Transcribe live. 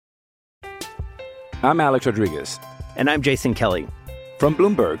I'm Alex Rodriguez. And I'm Jason Kelly. From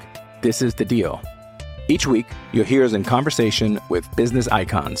Bloomberg, this is The Deal. Each week, you'll hear us in conversation with business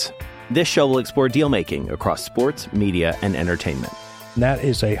icons. This show will explore deal-making across sports, media, and entertainment. That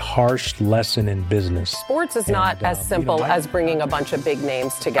is a harsh lesson in business. Sports is not as simple as bringing a bunch of big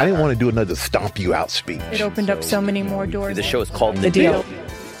names together. I didn't want to do another stomp you out speech. It opened up so many more doors. The show is called The Deal.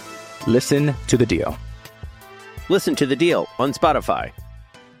 Listen to The Deal. Listen to The Deal on Spotify.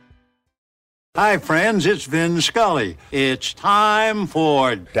 Hi, friends. It's Vin Scully. It's time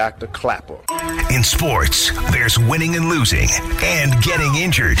for Dr. Clapper. In sports, there's winning and losing and getting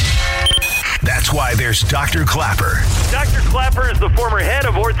injured. That's why there's Dr. Clapper. Dr. Clapper is the former head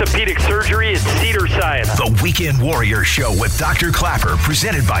of orthopedic surgery at Cedars-Sinai. The Weekend Warrior Show with Dr. Clapper,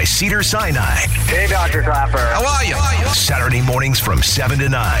 presented by Cedars-Sinai. Hey, Dr. Clapper. How are you? Saturday mornings from 7 to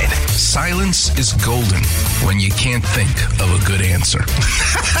 9. Silence is golden when you can't think of a good answer.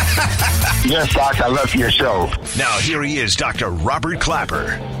 Yes, Doc, I love your show. Now, here he is, Dr. Robert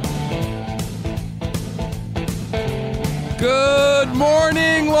Clapper. Good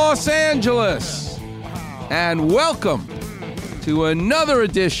morning, Los Angeles, and welcome to another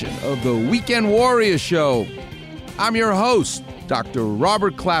edition of the Weekend Warrior Show. I'm your host, Dr.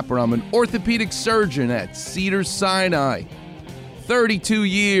 Robert Clapper. I'm an orthopedic surgeon at Cedars-Sinai, 32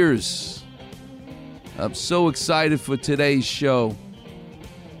 years. I'm so excited for today's show.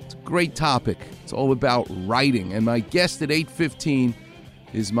 It's a great topic. It's all about writing, and my guest at 8:15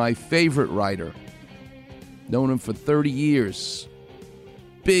 is my favorite writer. Known him for 30 years.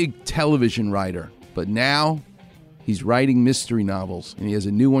 Big television writer. But now he's writing mystery novels. And he has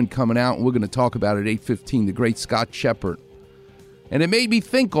a new one coming out, and we're going to talk about it at 8:15, the great Scott Shepherd. And it made me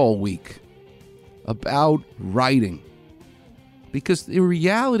think all week about writing. Because the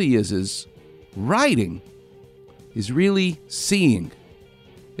reality is writing is really seeing.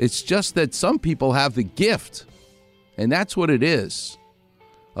 It's just that some people have the gift, and that's what it is,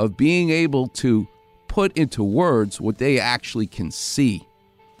 of being able to put into words what they actually can see.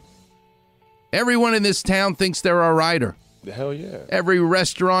 Everyone in this town thinks they're a writer. The hell yeah. Every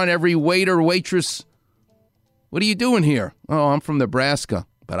restaurant, every waiter, waitress. What are you doing here? Oh, I'm from Nebraska,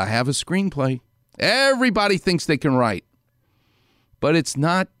 but I have a screenplay. Everybody thinks they can write. But it's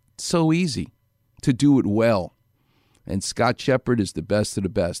not so easy to do it well. And Scott Shepherd is the best of the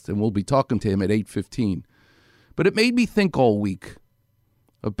best, and we'll be talking to him at 8:15. But it made me think all week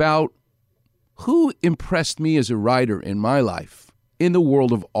about who impressed me as a writer in my life, in the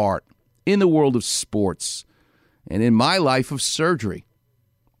world of art, in the world of sports, and in my life of surgery?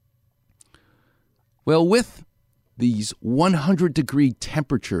 Well, with these 100-degree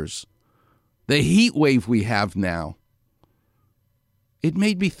temperatures, the heat wave we have now, it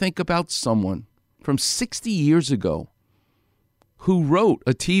made me think about someone from 60 years ago who wrote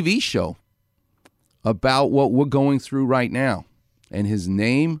a TV show about what we're going through right now. And his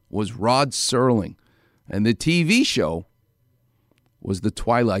name was Rod Serling. And the TV show was The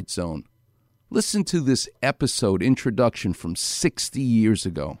Twilight Zone. Listen to this episode introduction from 60 years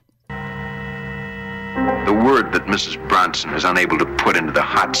ago. The word that Mrs. Bronson is unable to put into the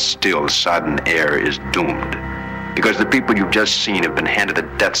hot, still, sodden air is doomed. Because the people you've just seen have been handed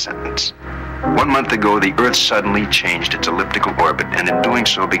a death sentence. 1 month ago, the Earth suddenly changed its elliptical orbit, and in doing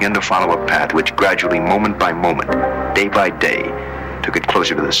so began to follow a path which gradually, moment by moment, day by day, took it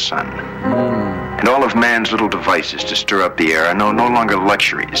closer to the sun. And all of man's little devices to stir up the air are no longer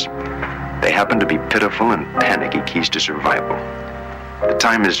luxuries. They happen to be pitiful and panicky keys to survival. The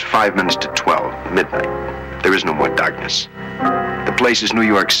time is 5 minutes to 12, midnight. There is no more darkness. The place is New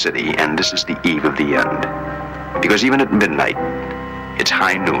York City, and this is the eve of the end. Because even at midnight, it's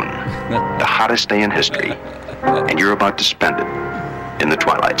high noon, the hottest day in history, and you're about to spend it in the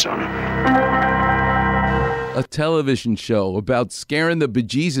Twilight Zone. A television show about scaring the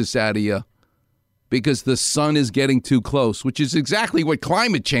bejesus out of you because the sun is getting too close, which is exactly what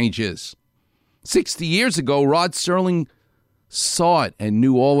climate change is. 60 years ago, Rod Serling saw it and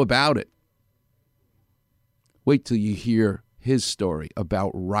knew all about it. Wait till you hear his story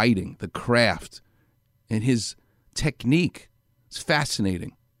about writing, the craft, and his technique. It's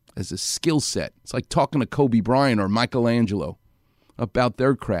fascinating as a skill set. It's like talking to Kobe Bryant or Michelangelo about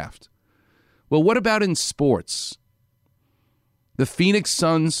their craft. Well, what about in sports? The Phoenix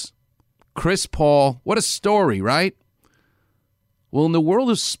Suns, Chris Paul, what a story, right? Well, in the world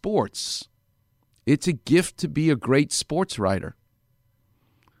of sports, it's a gift to be a great sports writer.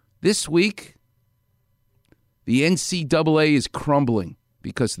 This week, the NCAA is crumbling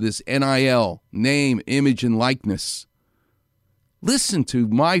because of this NIL, name, image, and likeness. Listen to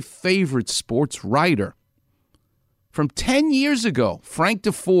my favorite sports writer from 10 years ago, Frank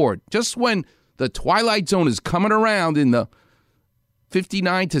DeFord, just when The Twilight Zone is coming around in the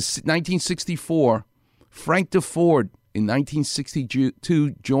 59 to 1964. Frank DeFord in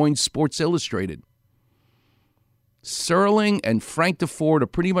 1962 joined Sports Illustrated. Serling and Frank DeFord are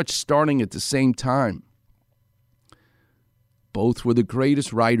pretty much starting at the same time. Both were the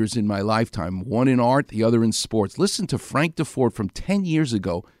greatest writers in my lifetime, one in art, the other in sports. Listen to Frank DeFord from 10 years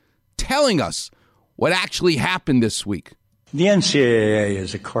ago telling us what actually happened this week. The NCAA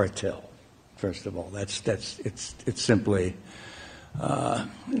is a cartel, first of all. It's simply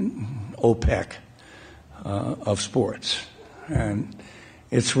OPEC of sports. And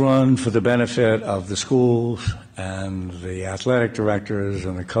it's run for the benefit of the schools and the athletic directors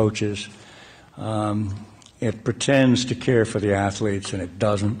and the coaches. It pretends to care for the athletes, and it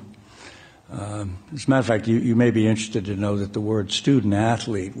doesn't. As a matter of fact, you may be interested to know that the word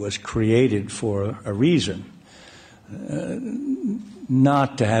student-athlete was created for a reason,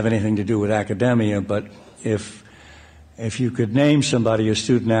 not to have anything to do with academia, but if you could name somebody a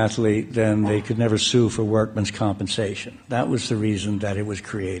student-athlete, then they could never sue for workman's compensation. That was the reason that it was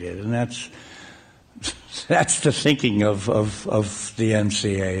created, and that's the thinking of the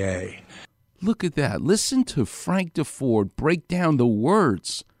NCAA. Look at that. Listen to Frank DeFord break down the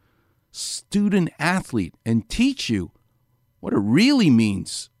words student-athlete and teach you what it really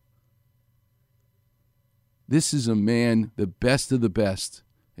means. This is a man, the best of the best,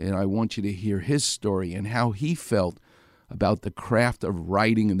 and I want you to hear his story and how he felt about the craft of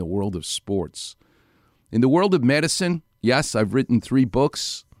writing in the world of sports. In the world of medicine, yes, I've written 3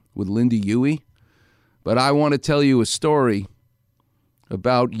 books with Linda Huey, but I want to tell you a story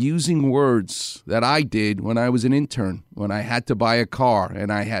about using words that I did when I was an intern, when I had to buy a car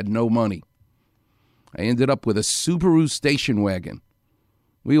and I had no money. I ended up with a Subaru station wagon.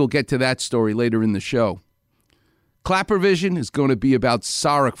 We will get to that story later in the show. Clapper Vision is going to be about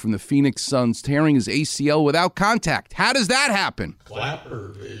Sarek from the Phoenix Suns tearing his ACL without contact. How does that happen?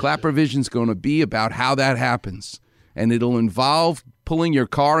 Clapper Vision is going to be about how that happens. And it'll involve pulling your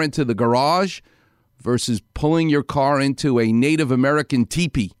car into the garage versus pulling your car into a Native American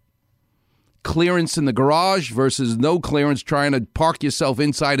teepee. Clearance in the garage versus no clearance trying to park yourself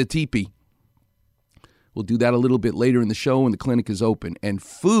inside a teepee. We'll do that a little bit later in the show when the clinic is open. And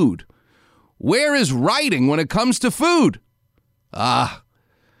food. Where is writing when it comes to food? I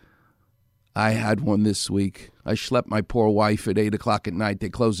had one this week. I schlepped my poor wife at 8 o'clock at night. They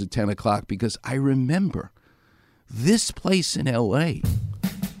closed at 10 o'clock because I remember this place in L.A.,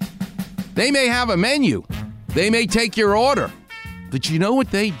 they may have a menu. They may take your order. But you know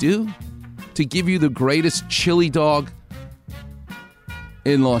what they do to give you the greatest chili dog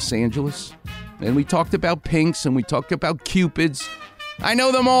in Los Angeles? And we talked about Pinks and we talked about Cupids. I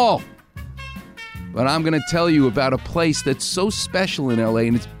know them all. But I'm going to tell you about a place that's so special in LA,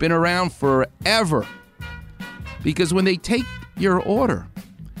 and it's been around forever. Because when they take your order,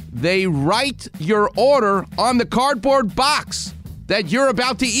 they write your order on the cardboard box that you're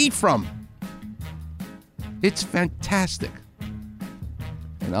about to eat from. It's fantastic.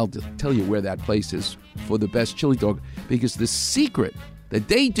 And I'll tell you where that place is for the best chili dog, because the secret that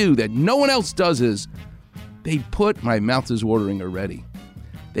they do that no one else does is they put, my mouth is watering already,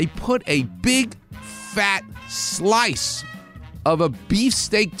 they put a big fat slice of a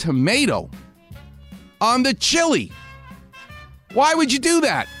beefsteak tomato on the chili. Why would you do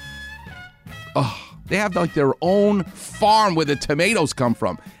that? Oh, they have like their own farm where the tomatoes come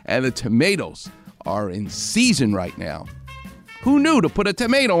from, and the tomatoes are in season right now. Who knew to put a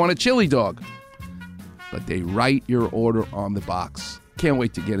tomato on a chili dog? But they write your order on the box. Can't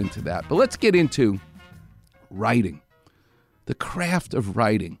wait to get into that. But let's get into writing. The craft of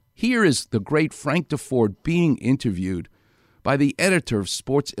writing. Here is the great Frank DeFord being interviewed by the editor of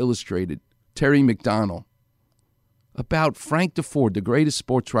Sports Illustrated, Terry McDonell, about Frank DeFord, the greatest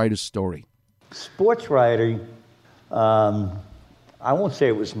sports writer story. Sports writing, I won't say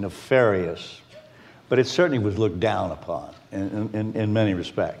it was nefarious, but it certainly was looked down upon in many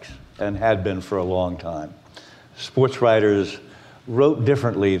respects, and had been for a long time. Sports writers wrote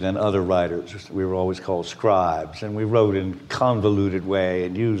differently than other writers. We were always called scribes, and we wrote in a convoluted way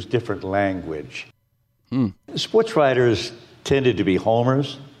and used different language. Sports writers tended to be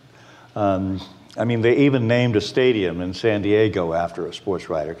homers. I mean, they even named a stadium in San Diego after a sports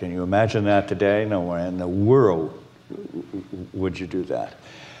writer. Can you imagine that today? Nowhere in the world would you do that.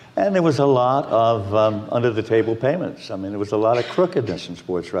 And there was a lot of under-the-table payments. I mean, there was a lot of crookedness in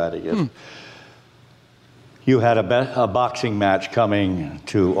sports writing. If you had a boxing match coming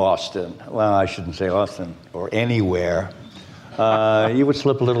to Austin, well, I shouldn't say Austin, or anywhere, you would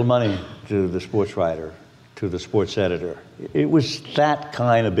slip a little money to the sports writer to the sports editor. It was that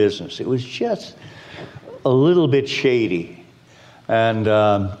kind of business. It was just a little bit shady. And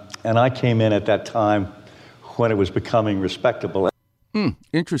I came in at that time when it was becoming respectable.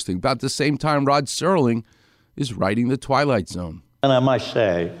 Interesting. About the same time Rod Serling is writing The Twilight Zone. And I must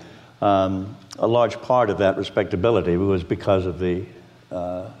say, a large part of that respectability was because of the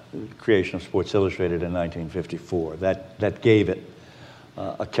creation of Sports Illustrated in 1954. That gave it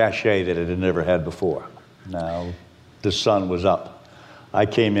a cachet that it had never had before. Now, the sun was up. I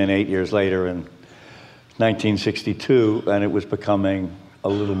came in 8 years later in 1962, and it was becoming a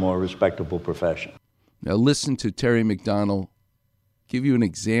little more respectable profession. Now listen to Terry McDonell give you an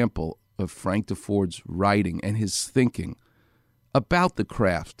example of Frank Deford's writing and his thinking about the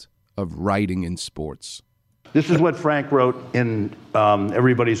craft of writing in sports. This is what Frank wrote in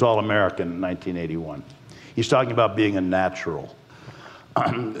Everybody's All-American in 1981. He's talking about being a natural.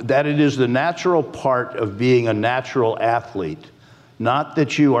 That it is the natural part of being a natural athlete, not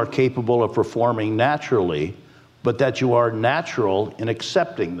that you are capable of performing naturally, but that you are natural in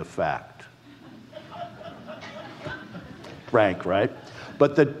accepting the fact. Frank, right?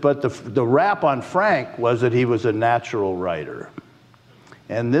 But the rap on Frank was that he was a natural writer.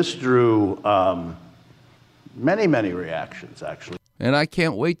 And this drew many, many reactions, actually. And I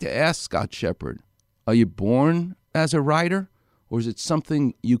can't wait to ask Scott Shepard, are you born as a writer, or is it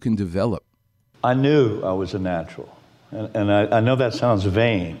something you can develop? I knew I was a natural. And I know that sounds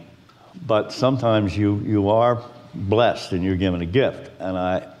vain, but sometimes you are blessed and you're given a gift. And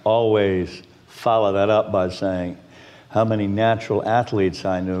I always follow that up by saying how many natural athletes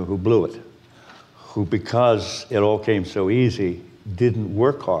I knew who blew it, who, because it all came so easy, didn't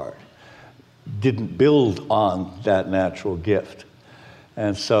work hard, didn't build on that natural gift.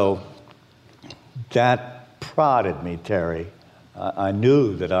 And so that prodded me, Terry. I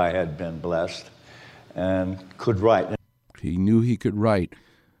knew that I had been blessed and could write. He knew he could write.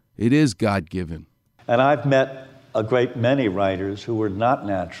 It is God-given. And I've met a great many writers who were not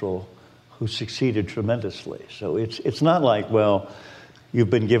natural who succeeded tremendously. So it's not like, well, you've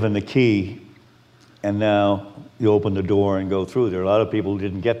been given the key and now you open the door and go through. There are a lot of people who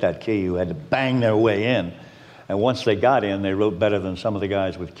didn't get that key, who had to bang their way in. And once they got in, they wrote better than some of the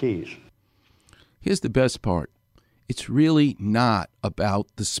guys with keys. Here's the best part. It's really not about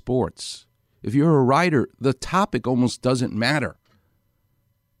the sports. If you're a writer, the topic almost doesn't matter.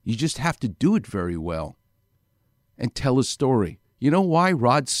 You just have to do it very well and tell a story. You know why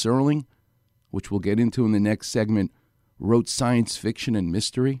Rod Serling, which we'll get into in the next segment, wrote science fiction and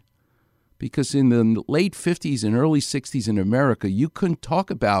mystery? Because in the late 50s and early 60s in America, you couldn't talk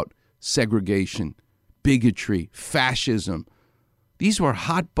about segregation, bigotry, fascism. These were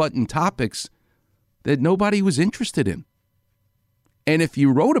hot-button topics that nobody was interested in. And if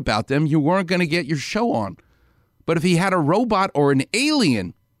you wrote about them, you weren't going to get your show on. But if he had a robot or an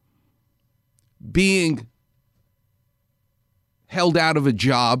alien being held out of a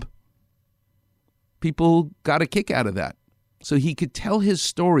job, people got a kick out of that. So he could tell his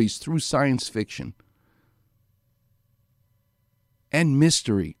stories through science fiction and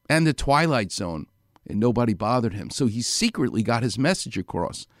mystery and the Twilight Zone, and nobody bothered him. So he secretly got his message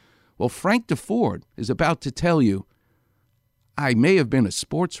across. Well, Frank Deford is about to tell you, I may have been a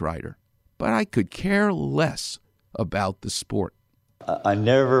sports writer, but I could care less about the sport. I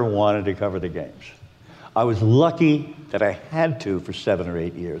never wanted to cover the games. I was lucky that I had to for 7 or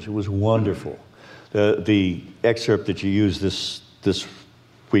 8 years. It was wonderful. The excerpt that you used this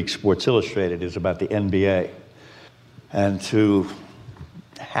week's Sports Illustrated is about the NBA. And to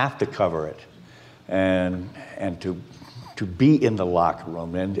have to cover it and to be in the locker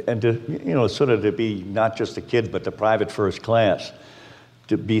room and to, sort of to be not just a kid, but the private first class,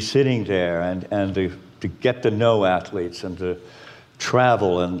 to be sitting there and to get to know athletes and to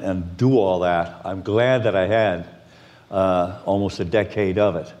travel and do all that. I'm glad that I had almost a decade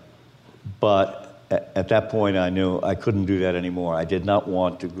of it. But at that point, I knew I couldn't do that anymore. I did not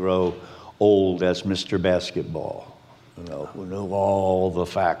want to grow old as Mr. Basketball, who knew all the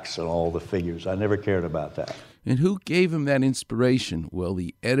facts and all the figures. I never cared about that. And who gave him that inspiration? Well,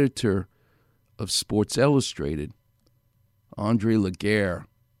 the editor of Sports Illustrated, Andre Laguerre.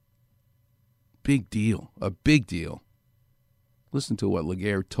 Big deal, a big deal. Listen to what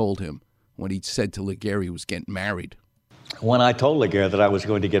Laguerre told him when he said to Laguerre he was getting married. When I told Laguerre that I was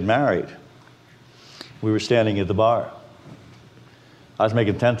going to get married, we were standing at the bar. I was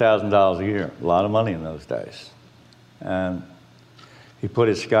making $10,000 a year, a lot of money in those days. And he put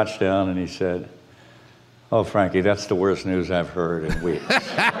his scotch down and he said, "Oh, Frankie, that's the worst news I've heard in weeks."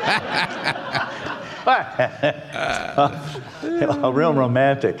 Real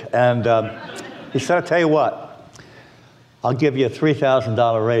romantic. And He said, I'll tell you what. I'll give you a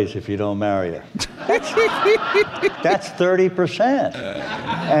 $3,000 raise if you don't marry her. That's 30%.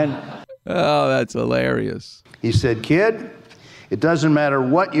 And oh, that's hilarious. He said, kid, it doesn't matter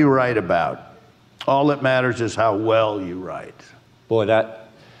what you write about. All that matters is how well you write. Boy, that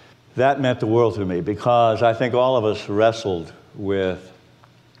meant the world to me, because I think all of us wrestled with,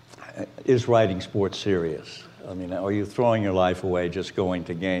 is writing sports serious? I mean, are you throwing your life away just going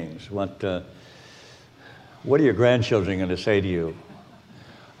to games? What are your grandchildren going to say to you?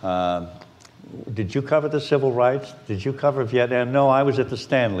 Did you cover the civil rights? Did you cover Vietnam? No, I was at the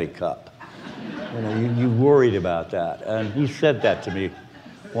Stanley Cup. You know, you worried about that. And he said that to me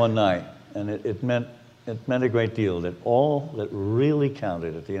one night, and it meant a great deal, that all that really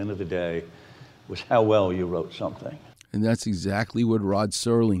counted at the end of the day was how well you wrote something. And that's exactly what Rod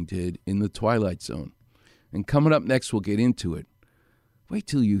Serling did in The Twilight Zone. And coming up next, we'll get into it. Wait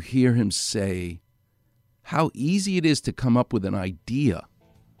till you hear him say how easy it is to come up with an idea,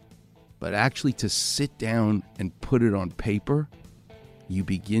 but actually to sit down and put it on paper, you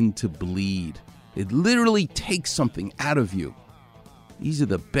begin to bleed. It literally takes something out of you. These are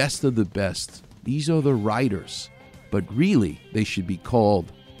the best of the best. These are the writers. But really, they should be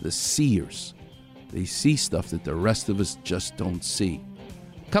called the seers. They see stuff that the rest of us just don't see.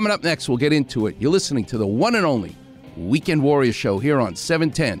 Coming up next, we'll get into it. You're listening to the one and only Weekend Warrior Show here on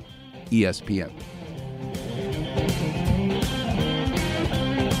 710 ESPN.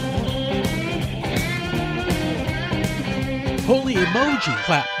 Holy emoji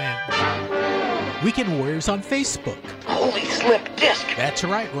clap man. Weekend Warriors on Facebook. Holy slip disc. That's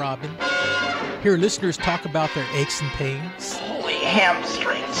right, Robin. Hear listeners talk about their aches and pains. Holy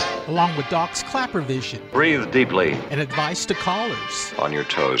hamstrings. Along with Doc's Clapper Vision. Breathe deeply. And advice to callers. On your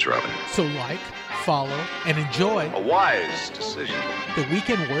toes, Robin. So like, follow, and enjoy a wise decision. The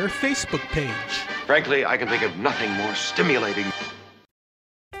Weekend Warrior Facebook page. Frankly, I can think of nothing more stimulating.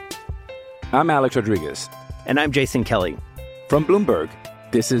 I'm Alex Rodriguez. And I'm Jason Kelly. From Bloomberg,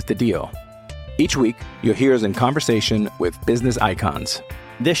 this is The Deal. Each week, you'll hear us in conversation with business icons.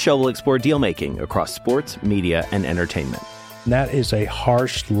 This show will explore deal-making across sports, media, and entertainment. That is a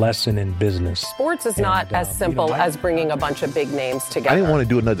harsh lesson in business. Sports is not as simple as bringing a bunch of big names together. I didn't want to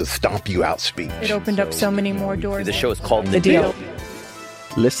do another stomp you out speech. It opened up so many more doors. The show is called The Deal.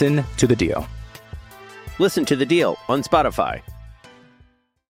 Listen to The Deal. Listen to The Deal on Spotify.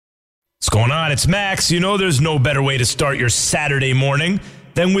 What's going on? It's Max. You know there's no better way to start your Saturday morning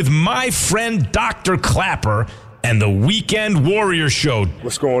than with my friend Dr. Clapper and the Weekend Warrior Show.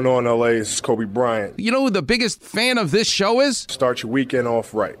 What's going on, LA? This is Kobe Bryant. You know who the biggest fan of this show is? Start your weekend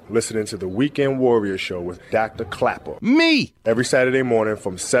off right. Listening to the Weekend Warrior Show with Dr. Clapper. Me! Every Saturday morning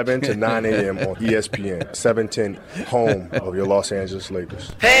from 7 to 9 a.m. on ESPN. 710, home of your Los Angeles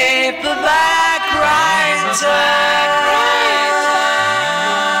Lakers. Paperback writer.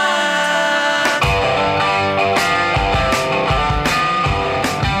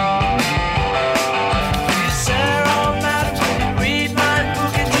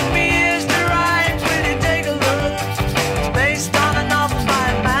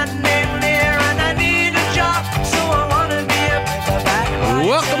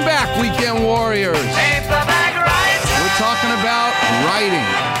 Welcome back, Weekend Warriors. We're talking about writing.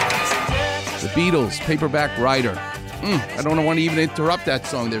 The Beatles, Paperback Writer. I don't want to even interrupt that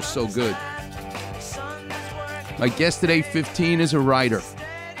song. They're so good. My guest today, 15, is a writer.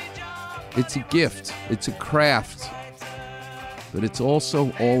 It's a gift. It's a craft. But it's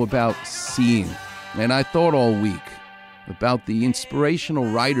also all about seeing. And I thought all week about the inspirational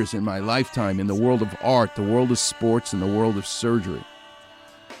writers in my lifetime in the world of art, the world of sports, and the world of surgery.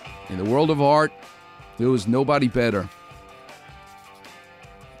 In the world of art, there was nobody better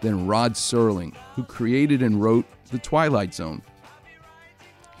than Rod Serling, who created and wrote The Twilight Zone.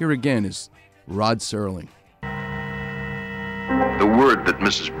 Here again is Rod Serling. The word that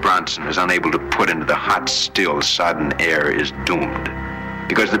Mrs. Bronson is unable to put into the hot, still, sodden air is doomed.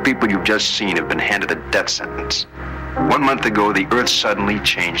 Because the people you've just seen have been handed a death sentence. 1 month ago, the Earth suddenly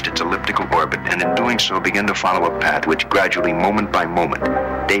changed its elliptical orbit, and in doing so began to follow a path which gradually, moment by moment,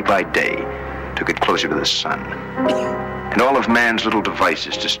 day by day, took it closer to the sun. And all of man's little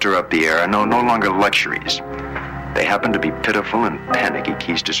devices to stir up the air are no longer luxuries. They happen to be pitiful and panicky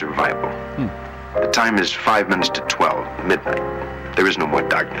keys to survival. The time is 5 minutes to 12, midnight. There is no more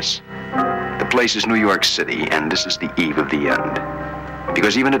darkness. The place is New York City, and this is the eve of the end.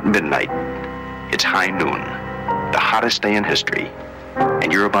 Because even at midnight, it's high noon, the hottest day in history,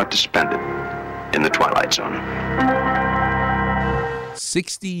 and you're about to spend it in the Twilight Zone.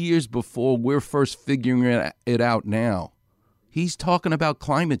 60 years before we're first figuring it out now, he's talking about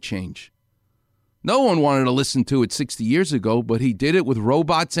climate change. No one wanted to listen to it 60 years ago, but he did it with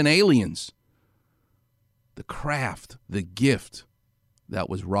robots and aliens. The craft, the gift. That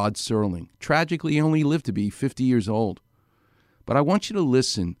was Rod Serling. Tragically, he only lived to be 50 years old. But I want you to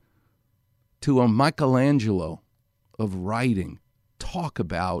listen to a Michelangelo of writing talk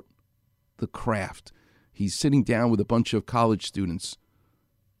about the craft. He's sitting down with a bunch of college students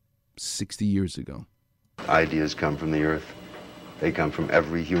 60 years ago. Ideas come from the earth. They come from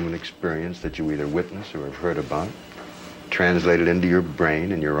every human experience that you either witness or have heard about, translated into your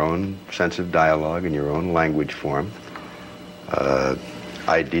brain in your own sense of dialogue, in your own language form.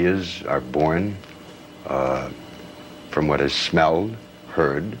 Ideas are born from what is smelled,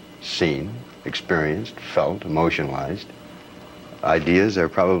 heard, seen, experienced, felt, emotionalized. Ideas are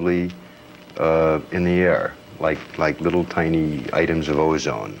probably in the air, like little tiny items of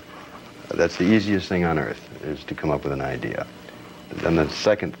ozone. That's the easiest thing on earth, is to come up with an idea. Then the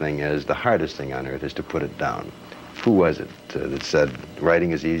second thing is, the hardest thing on earth is to put it down. Who was it that said,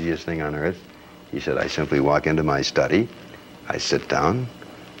 writing is the easiest thing on earth? He said, I simply walk into my study, I sit down,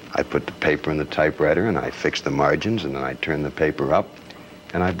 I put the paper in the typewriter, and I fix the margins, and then I turn the paper up,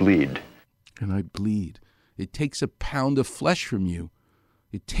 and I bleed. And I bleed. It takes a pound of flesh from you.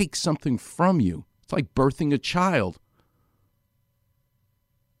 It takes something from you. It's like birthing a child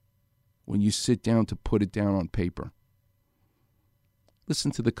when you sit down to put it down on paper.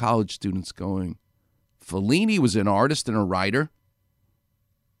 Listen to the college students going, Fellini was an artist and a writer.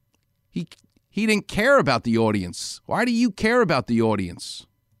 He didn't care about the audience. Why do you care about the audience?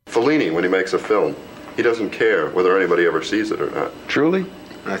 Fellini, when he makes a film, he doesn't care whether anybody ever sees it or not. Truly?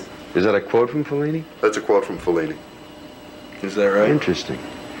 Is that a quote from Fellini? That's a quote from Fellini. Is that right? Interesting.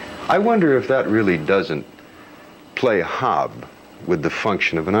 I wonder if that really doesn't play hob with the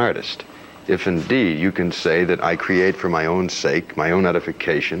function of an artist. If indeed you can say that I create for my own sake, my own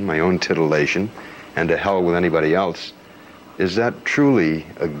edification, my own titillation, and to hell with anybody else, is that truly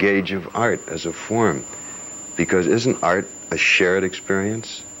a gauge of art as a form? Because isn't art a shared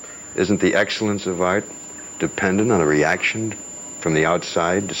experience? Isn't the excellence of art dependent on a reaction from the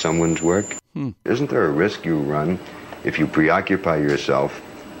outside to someone's work? Isn't there a risk you run if you preoccupy yourself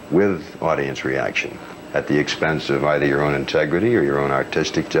with audience reaction at the expense of either your own integrity or your own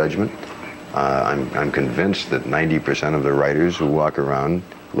artistic judgment? I'm convinced that 90% of the writers who walk around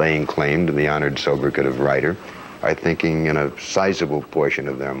laying claim to the honored sobriquet of writer are thinking in a sizable portion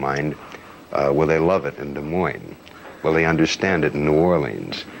of their mind, will they love it in Des Moines? Will they understand it in New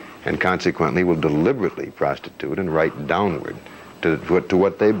Orleans? And consequently will deliberately prostitute and write downward to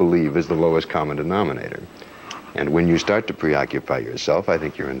what they believe is the lowest common denominator. And when you start to preoccupy yourself, I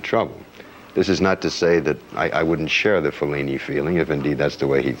think you're in trouble. This is not to say that I wouldn't share the Fellini feeling, if indeed that's the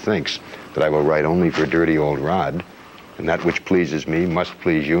way he thinks, that I will write only for dirty old Rod, and that which pleases me must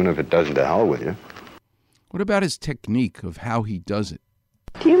please you, and if it doesn't, to hell with you. What about his technique of how he does it?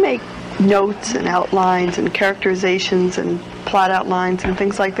 Do you make notes and outlines and characterizations and plot outlines and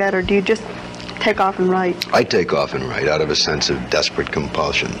things like that, or do you just take off and write? I take off and write out of a sense of desperate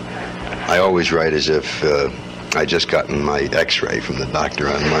compulsion. I always write as if I just gotten my x-ray from the doctor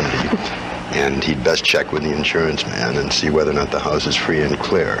on Monday, and he'd best check with the insurance man and see whether or not the house is free and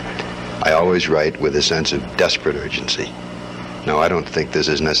clear. I always write with a sense of desperate urgency. Now, I don't think this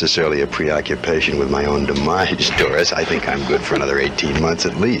is necessarily a preoccupation with my own demise, Doris. I think I'm good for another 18 months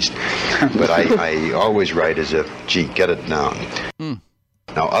at least. But I always write as if, gee, get it down.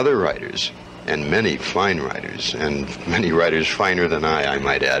 Now, other writers, and many fine writers, and many writers finer than I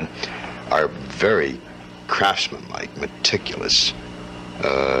might add, are very craftsmanlike, meticulous,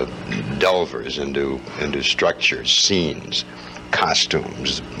 delvers into structures, scenes,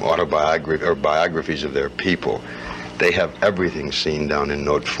 costumes, biographies of their people. They have everything seen down in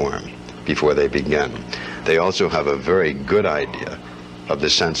note form before they begin. They also have a very good idea of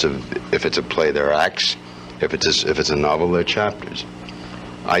the sense of, if it's a play, they're acts. If it's a novel, they're chapters.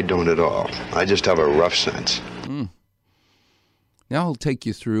 I don't at all. I just have a rough sense. Now I'll take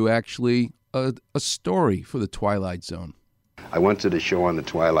you through, actually, a story for the Twilight Zone. I went to the show on the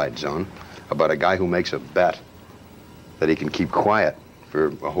Twilight Zone about a guy who makes a bet that he can keep quiet for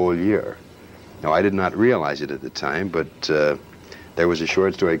a whole year. Now, I did not realize it at the time, but there was a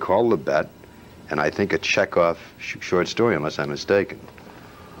short story called The Bet, and I think a Chekhov short story, unless I'm mistaken.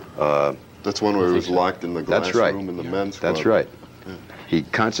 That's one where he was locked in the glass room in the men's club. That's right. Yeah. He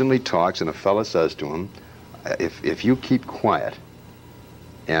constantly talks, and a fella says to him, if you keep quiet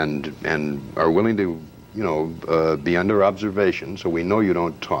and are willing to, be under observation, so we know you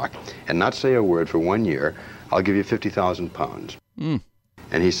don't talk, and not say a word for 1 year, I'll give you 50,000 pounds. And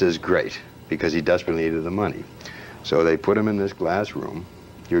he says, great, because he desperately needed the money. So they put him in this glass room.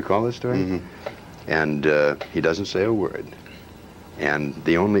 Do you recall this story? And he doesn't say a word. And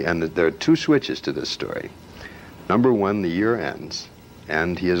there are two switches to this story. Number one, the year ends,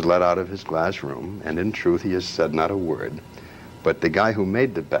 and he is let out of his glass room, and in truth, he has said not a word. But the guy who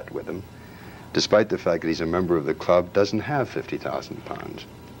made the bet with him, despite the fact that he's a member of the club, doesn't have 50,000 pounds.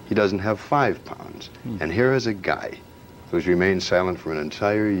 He doesn't have 5 pounds. And here is a guy who's remained silent for an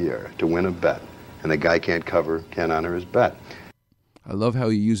entire year to win a bet, and the guy can't honor his bet. I love how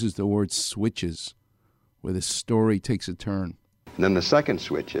he uses the word switches, where the story takes a turn. And then the second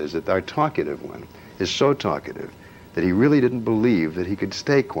switch is that our talkative one is so talkative that he really didn't believe that he could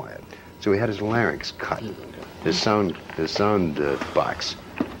stay quiet. So he had his larynx cut, his sound box.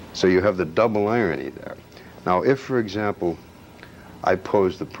 So you have the double irony there. Now, if, for example, I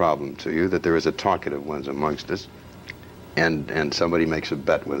pose the problem to you that there is a talkative one amongst us, and somebody makes a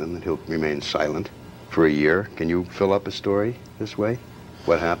bet with him that he'll remain silent for a year, can you fill up a story this way?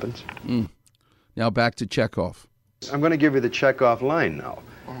 What happens? Now back to Chekhov. I'm going to give you the Chekhov line now.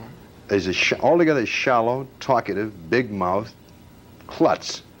 There's altogether shallow, talkative, big-mouthed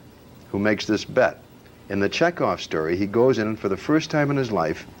klutz who makes this bet. In the Chekhov story, he goes in and for the first time in his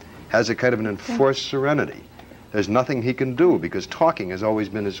life has a kind of an enforced serenity. There's nothing he can do because talking has always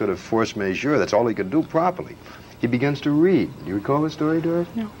been his sort of force majeure. That's all he can do properly. He begins to read. Do you recall the story, Doris?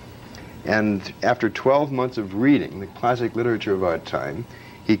 No. And after 12 months of reading the classic literature of our time,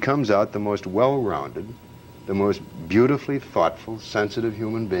 he comes out the most well-rounded, the most beautifully thoughtful, sensitive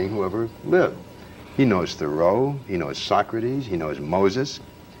human being who ever lived. He knows Thoreau, he knows Socrates, he knows Moses,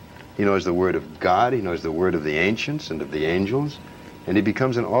 he knows the word of God, he knows the word of the ancients and of the angels, and he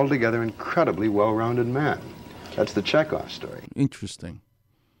becomes an altogether incredibly well-rounded man. That's the Chekhov story. Interesting.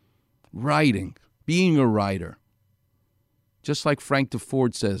 Writing, being a writer. Just like Frank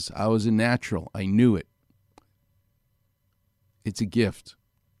DeFord says, I was a natural, I knew it. It's a gift.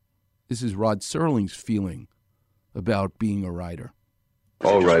 This is Rod Serling's feeling about being a writer.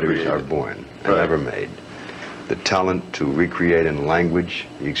 All writers are born and never made. The talent to recreate in language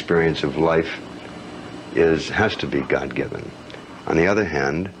the experience of life has to be God-given. On the other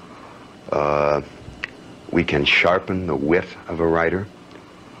hand, we can sharpen the wit of a writer.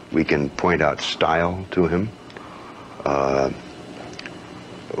 We can point out style to him.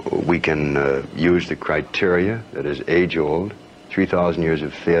 We can use the criteria that is age-old, 3,000 years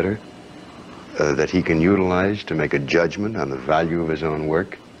of theater, that he can utilize to make a judgment on the value of his own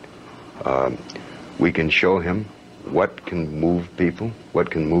work. We can show him what can move people,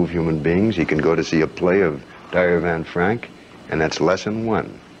 what can move human beings. He can go to see a play of Diary Van Frank, and that's lesson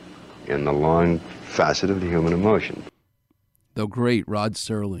one in the long facet of the human emotion. The great Rod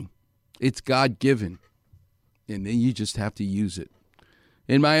Serling. It's God-given, and then you just have to use it.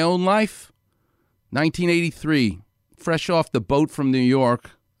 In my own life, 1983, fresh off the boat from New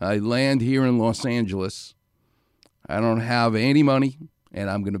York, I land here in Los Angeles. I don't have any money, and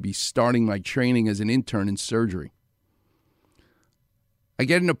I'm going to be starting my training as an intern in surgery. I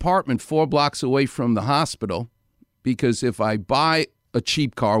get an apartment 4 blocks away from the hospital because if I buy a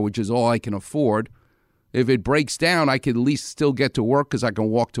cheap car, which is all I can afford, if it breaks down, I can at least still get to work because I can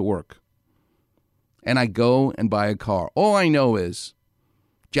walk to work. And I go and buy a car. All I know is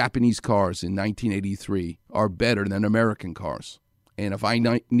Japanese cars in 1983 are better than American cars. And if I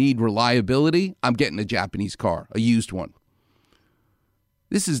need reliability, I'm getting a Japanese car, a used one.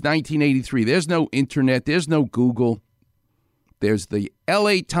 This is 1983. There's no internet. There's no Google. There's the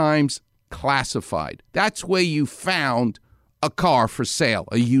LA Times Classified. That's where you found a car for sale,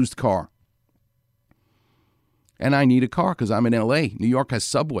 a used car. And I need a car because I'm in LA. New York has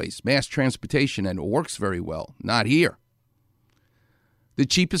subways, mass transportation, and it works very well. Not here. The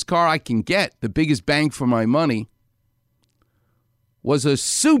cheapest car I can get, the biggest bang for my money, was a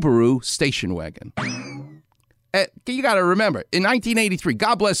Subaru station wagon. You got to remember, in 1983,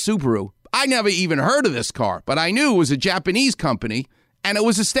 God bless Subaru, I never even heard of this car, but I knew it was a Japanese company, and it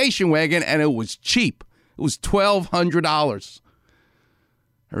was a station wagon, and it was cheap. It was $1,200.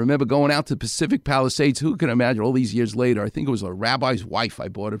 I remember going out to Pacific Palisades. Who can imagine all these years later? I think it was a rabbi's wife I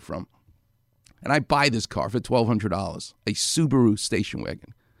bought it from. And I buy this car for $1,200, a Subaru station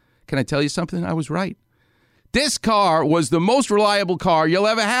wagon. Can I tell you something? I was right. This car was the most reliable car you'll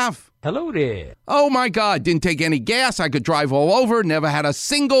ever have. Hello there. Oh, my God. Didn't take any gas. I could drive all over. Never had a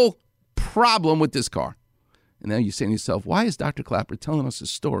single problem with this car. And now you're saying to yourself, why is Dr. Clapper telling us a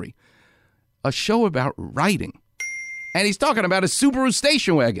story? A show about writing. And he's talking about a Subaru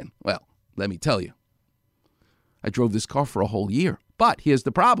station wagon. Well, let me tell you. I drove this car for a whole year. But here's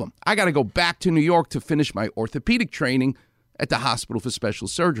the problem. I got to go back to New York to finish my orthopedic training at the Hospital for Special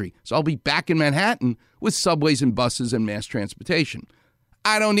Surgery. So I'll be back in Manhattan with subways and buses and mass transportation.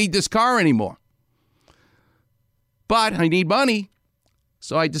 I don't need this car anymore. But I need money.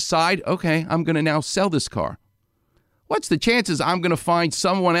 So I decide, okay, I'm going to now sell this car. What's the chances I'm going to find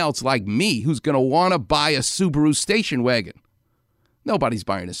someone else like me who's going to want to buy a Subaru station wagon? Nobody's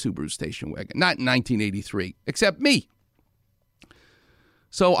buying a Subaru station wagon, not in 1983, except me.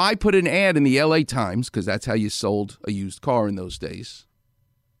 So I put an ad in the LA Times, because that's how you sold a used car in those days,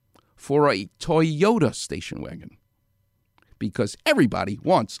 for a Toyota station wagon. Because everybody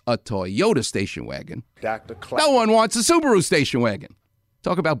wants a Toyota station wagon. No one wants a Subaru station wagon.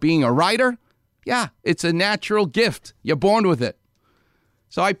 Talk about being a rider. Yeah, it's a natural gift. You're born with it.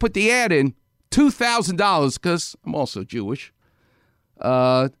 So I put the ad in, $2,000, because I'm also Jewish,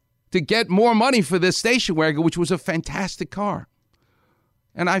 to get more money for this station wagon, which was a fantastic car.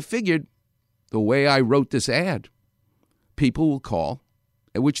 And I figured the way I wrote this ad, people will call,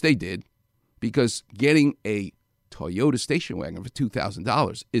 which they did, because getting a Toyota station wagon for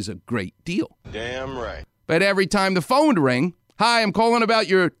 $2,000 is a great deal. Damn right. But every time the phone would ring, "Hi, I'm calling about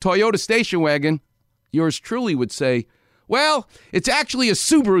your Toyota station wagon," yours truly would say, "Well, it's actually a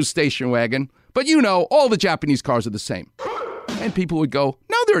Subaru station wagon, but you know, all the Japanese cars are the same." And people would go,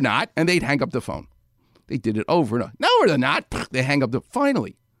 "No, they're not," and they'd hang up the phone. They did it over and over. "No, they're not." They hang up the.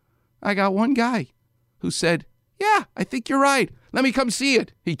 Finally, I got one guy who said, "Yeah, I think you're right. Let me come see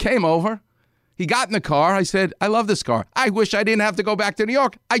it." He came over. He got in the car. I said, "I love this car. I wish I didn't have to go back to New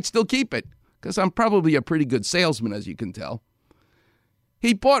York. I'd still keep it because I'm probably a pretty good salesman, as you can tell."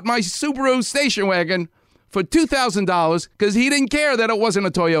 He bought my Subaru station wagon for $2,000 because he didn't care that it wasn't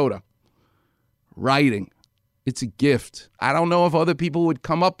a Toyota. Writing. It's a gift. I don't know if other people would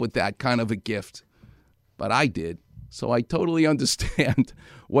come up with that kind of a gift, but I did. So I totally understand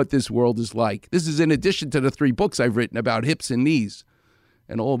what this world is like. This is in addition to the 3 books I've written about hips and knees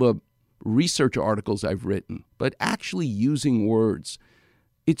and all the research articles I've written, but actually using words.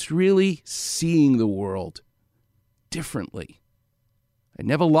 It's really seeing the world differently. I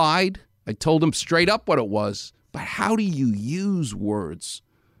never lied. I told them straight up what it was. But how do you use words?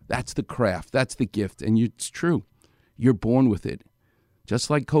 That's the craft. That's the gift. And it's true. You're born with it.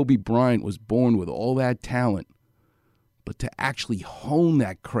 Just like Kobe Bryant was born with all that talent. But to actually hone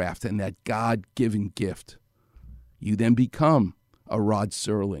that craft and that God-given gift, you then become a Rod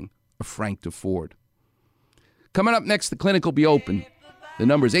Serling, a Frank DeFord. Coming up next, the clinic will be open. The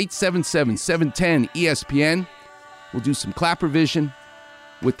number is 877-710-ESPN. We'll do some clap revision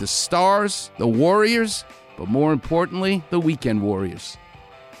with the Stars, the Warriors, but more importantly, the Weekend Warriors.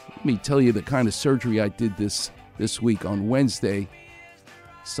 Let me tell you the kind of surgery I did this week. On Wednesday,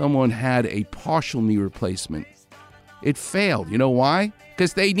 someone had a partial knee replacement. It failed. You know why?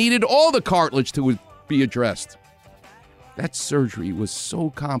 Because they needed all the cartilage to be addressed. That surgery was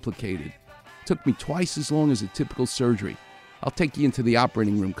so complicated. It took me twice as long as a typical surgery. I'll take you into the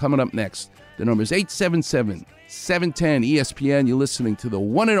operating room. Coming up next, the number is 877-710-ESPN. You're listening to the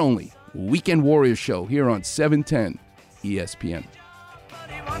one and only Weekend Warrior Show here on 710 ESPN.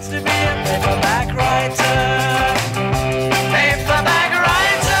 He wants to be a paperback writer. Paperback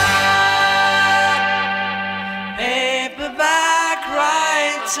writer. Paperback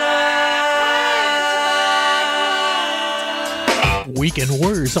writer. Weekend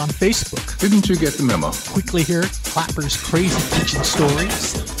Warriors on Facebook. Didn't you get the memo? Quickly hear Clapper's crazy kitchen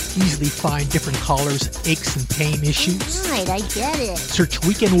stories. Easily find different callers' aches and pain issues. Right, I get it. Search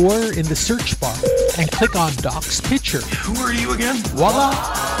Weekend Warrior in the search bar and click on Doc's picture. Who are you again? Voila!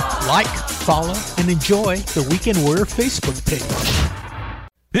 Like, follow, and enjoy the Weekend Warrior Facebook page.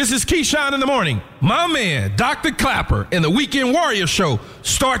 This is Keyshawn in the morning. My man, Dr. Clapper, and the Weekend Warrior Show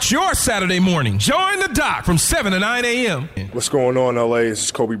starts your Saturday morning. Join the doc from 7 to 9 a.m. What's going on, LA? This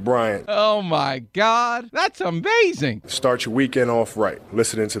is Kobe Bryant. Oh, my God. That's amazing. Start your weekend off right.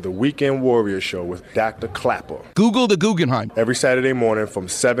 Listening to the Weekend Warrior Show with Dr. Clapper. Google the Guggenheim. Every Saturday morning from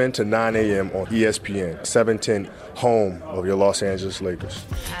 7 to 9 a.m. on ESPN. 710, home of your Los Angeles Lakers.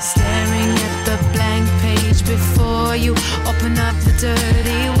 Staring at the blank page before you. Open up the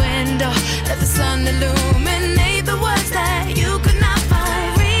dirty window. Let the sun illuminate the words that you could not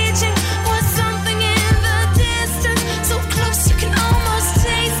find. Reaching for something in the distance, so close you can almost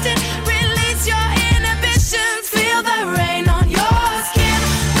taste it. Release your inhibitions. Feel the rain on your skin.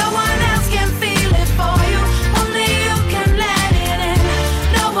 No one else can feel it for you. Only you can let it in.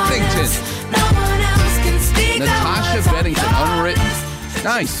 No one else can speak. Natasha Bedington, Unwritten.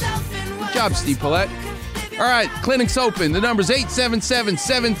 Nice. Good job, Steve Paulette. All right, clinic's open. The number's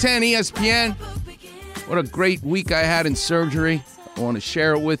 877-710-ESPN. What a great week I had in surgery. I want to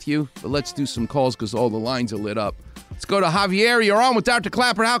share it with you, but let's do some calls because all the lines are lit up. Let's go to Javier. You're on with Dr.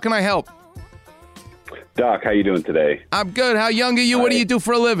 Clapper. How can I help? Doc, how you doing today? I'm good. How young are you? What do you do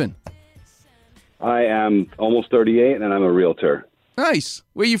for a living? I am almost 38, and I'm a realtor. Nice.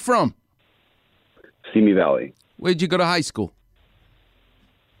 Where you from? Simi Valley. Where'd you go to high school?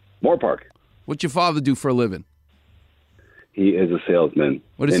 Moore Park. What's your father do for a living? He is a salesman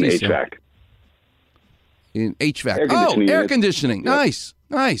in HVAC. In HVAC. Air conditioning. Yep. Nice.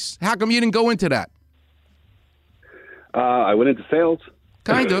 Nice. How come you didn't go into that? I went into sales.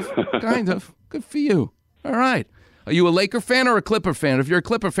 Kind of. Good for you. All right. Are you a Laker fan or a Clipper fan? If you're a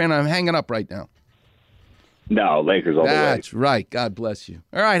Clipper fan, I'm hanging up right now. No, Lakers all the way. That's right. God bless you.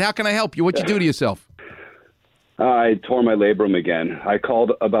 All right. How can I help you? What'd you do to yourself? I tore my labrum again. I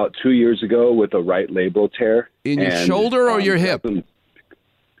called about 2 years ago with a right labral tear. In your shoulder or your hip?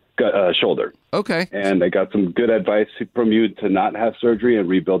 Shoulder. Okay. And I got some good advice from you to not have surgery and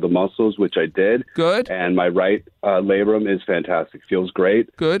rebuild the muscles, which I did. Good. And my right labrum is fantastic. Feels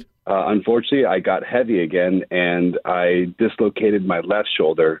great. Good. Unfortunately, I got heavy again, and I dislocated my left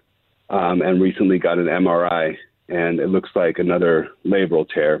shoulder and recently got an MRI, and it looks like another labral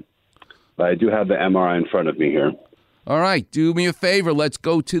tear. But I do have the MRI in front of me here. All right. Do me a favor. Let's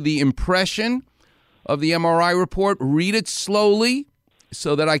go to the impression of the MRI report. Read it slowly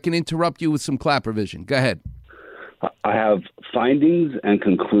so that I can interrupt you with some Clapper vision. Go ahead. I have findings and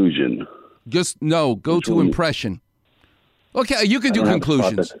conclusion. Go to impression. Okay, you can do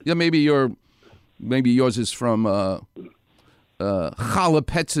conclusions. Yeah, maybe yours is from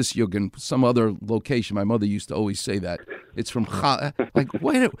Chalapetsisjugend, some other location. My mother used to always say that. It's from where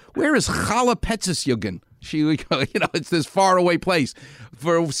is Chalapetsisjugend? It's this faraway place.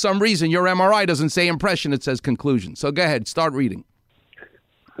 For some reason, your MRI doesn't say impression; it says conclusion. So go ahead, start reading.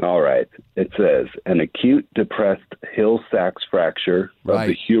 All right. It says an acute depressed Hill-Sachs fracture of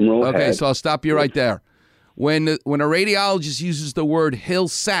the humeral head. Okay, so I'll stop you right there. When a radiologist uses the word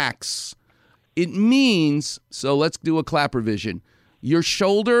Hill-Sachs, it means, so let's do a Clapper vision. Your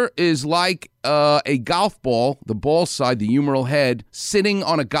shoulder is like a golf ball, the ball side, the humeral head, sitting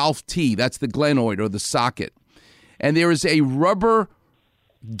on a golf tee. That's the glenoid or the socket. And there is a rubber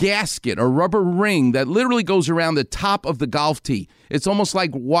gasket or rubber ring that literally goes around the top of the golf tee. It's almost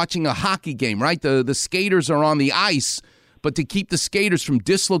like watching a hockey game, right? The skaters are on the ice, but to keep the skaters from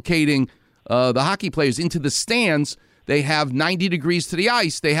dislocating the hockey players into the stands, they have 90 degrees to the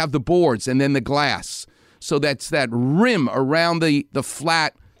ice. They have the boards and then the glass. So that's that rim around the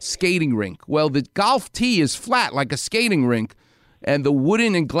flat skating rink. Well, the golf tee is flat like a skating rink, and the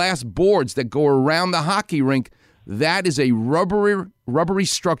wooden and glass boards that go around the hockey rink, that is a rubbery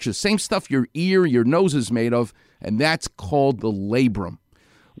structure. Same stuff your ear, your nose is made of, and that's called the labrum.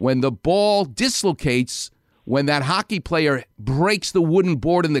 When the ball dislocates, when that hockey player breaks the wooden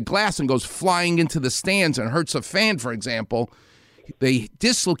board in the glass and goes flying into the stands and hurts a fan, for example, they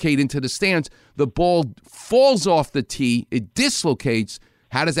dislocate into the stands. The ball falls off the tee. It dislocates.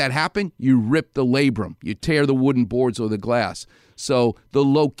 How does that happen? You rip the labrum. You tear the wooden boards or the glass. So the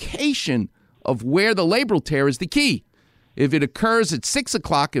location of where the labral tear is the key. If it occurs at 6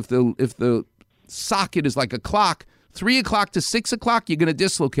 o'clock, if the socket is like a clock, 3 o'clock to 6 o'clock, you're going to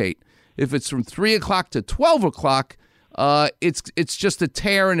dislocate. If it's from 3 o'clock to 12 o'clock, it's just a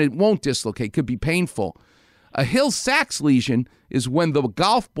tear and it won't dislocate. It could be painful. A Hill-Sachs lesion is when the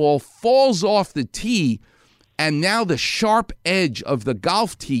golf ball falls off the tee and now the sharp edge of the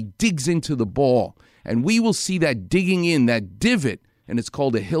golf tee digs into the ball. And we will see that digging in, that divot, and it's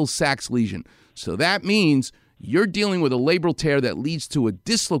called a Hill-Sachs lesion. So that means you're dealing with a labral tear that leads to a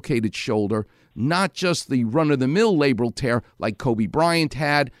dislocated shoulder, not just the run-of-the-mill labral tear like Kobe Bryant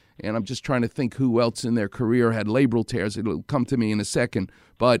had. And I'm just trying to think who else in their career had labral tears. It'll come to me in a second.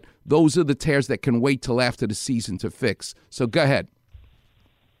 But those are the tears that can wait till after the season to fix. So go ahead.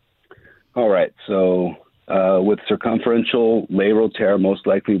 All right. So with circumferential labral tear, most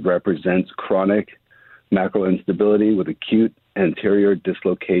likely represents chronic macro instability with acute anterior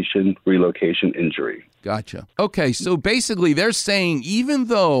dislocation, relocation injury. Gotcha. Okay, so basically they're saying even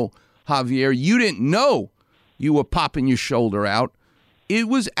though, Javier, you didn't know you were popping your shoulder out, it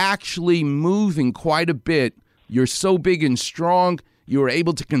was actually moving quite a bit. You're so big and strong, you were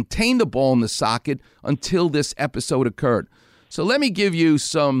able to contain the ball in the socket until this episode occurred. So let me give you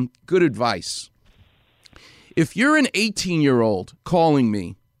some good advice. If you're an 18-year-old calling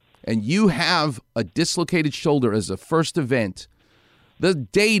me and you have a dislocated shoulder as a first event, the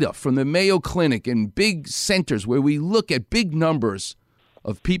data from the Mayo Clinic and big centers where we look at big numbers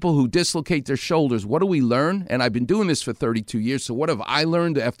of people who dislocate their shoulders, what do we learn? And I've been doing this for 32 years, so what have I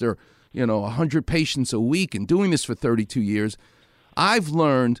learned after, 100 patients a week and doing this for 32 years? I've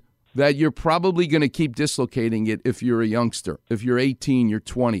learned that you're probably going to keep dislocating it if you're a youngster. If you're 18, you're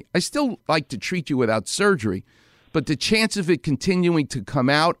 20. I still like to treat you without surgery, but the chance of it continuing to come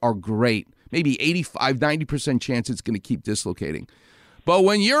out are great maybe 85, 90% chance it's going to keep dislocating. But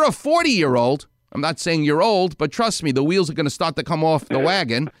when you're a 40-year-old, I'm not saying you're old, but trust me, the wheels are going to start to come off the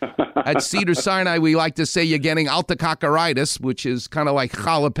wagon. At Cedars-Sinai, we like to say you're getting altococcaritis, which is kind of like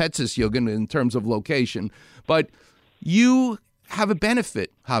chalapetsis-yugen in terms of location. But you have a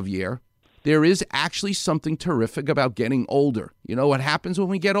benefit, Javier. There is actually something terrific about getting older. You know what happens when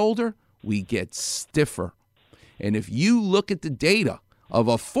we get older? We get stiffer. And if you look at the data of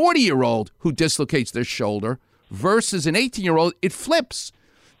a 40-year-old who dislocates their shoulder versus an 18-year-old, it flips.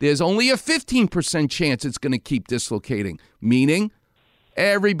 There's only a 15% chance it's going to keep dislocating, meaning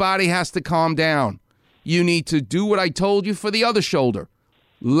everybody has to calm down. You need to do what I told you for the other shoulder.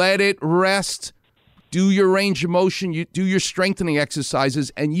 Let it rest. Do your range of motion. You do your strengthening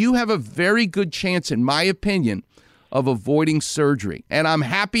exercises, and you have a very good chance, in my opinion, of avoiding surgery. And I'm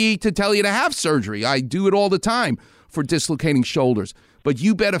happy to tell you to have surgery. I do it all the time for dislocating shoulders. But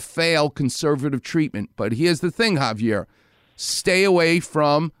you better fail conservative treatment. But here's the thing, Javier. Stay away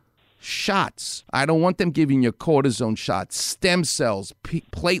from shots. I don't want them giving you cortisone shots, stem cells,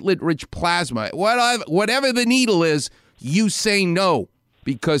 platelet-rich plasma. Whatever the needle is, you say no,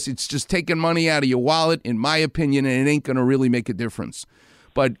 because it's just taking money out of your wallet, in my opinion, and it ain't going to really make a difference.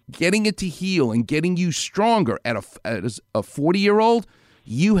 But getting it to heal and getting you stronger as a 40-year-old,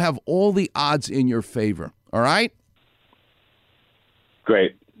 you have all the odds in your favor. All right?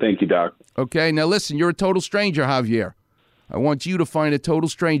 Great. Thank you, Doc. Okay, now listen, you're a total stranger, Javier. I want you to find a total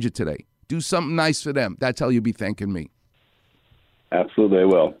stranger today. Do something nice for them. That's how you'll be thanking me. Absolutely, I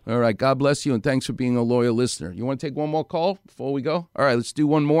will. All right, God bless you, and thanks for being a loyal listener. You want to take one more call before we go? All right, let's do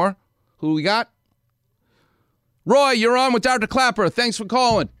one more. Who we got? Roy, you're on with Dr. Clapper. Thanks for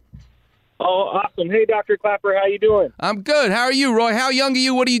calling. Oh, awesome. Hey, Dr. Clapper, how you doing? I'm good. How are you, Roy? How young are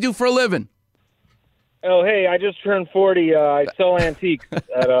you? What do you do for a living? Oh, hey, I just turned 40. I sell antiques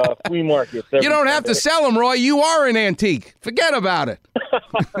at flea markets. You don't have to sell them, Roy. You are an antique. Forget about it.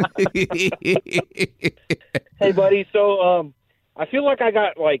 Hey, buddy, so I feel like I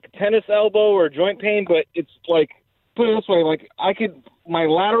got, like, tennis elbow or joint pain, but it's, like, put it this way, like, my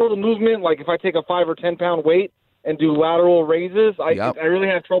lateral movement, like, if I take a 5 or 10-pound weight and do lateral raises, I really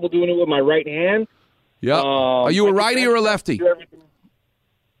have trouble doing it with my right hand. Yep. Are you a righty or a lefty?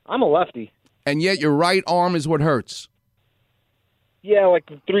 I'm a lefty. And yet your right arm is what hurts. Yeah, like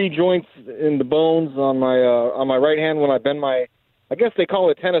 3 joints in the bones on my right hand when I bend my, I guess they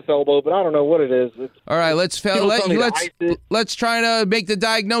call it tennis elbow, but I don't know what it is. All right, let's try to make the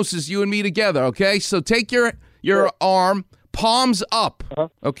diagnosis, you and me together, okay? So take your arm, palms up,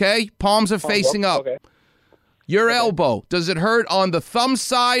 okay? Palms are facing up. Okay. Your elbow, does it hurt on the thumb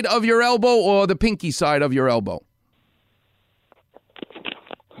side of your elbow or the pinky side of your elbow?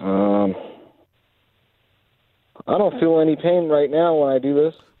 I don't feel any pain right now when I do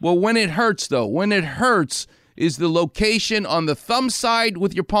this. Well, when it hurts, though, when it hurts is the location on the thumb side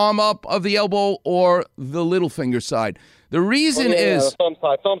with your palm up of the elbow or the little finger side. The reason is thumb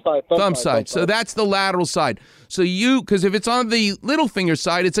side. So that's the lateral side. So because if it's on the little finger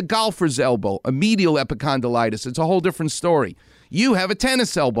side, it's a golfer's elbow, a medial epicondylitis. It's a whole different story. You have a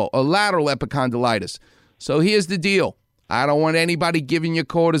tennis elbow, a lateral epicondylitis. So here's the deal. I don't want anybody giving you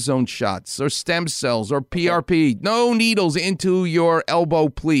cortisone shots or stem cells or PRP. No needles into your elbow,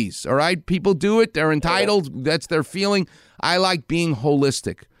 please. All right? People do it. They're entitled. That's their feeling. I like being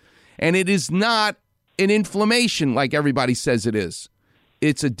holistic. And it is not an inflammation like everybody says it is.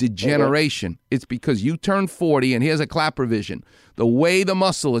 It's a degeneration. It's because you turn 40, and here's a Clapper vision. The way the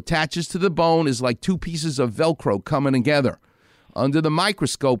muscle attaches to the bone is like 2 pieces of Velcro coming together. Under the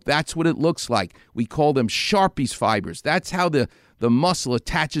microscope, that's what it looks like. We call them Sharpie's fibers. That's how the muscle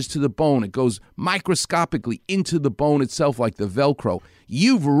attaches to the bone. It goes microscopically into the bone itself like the Velcro.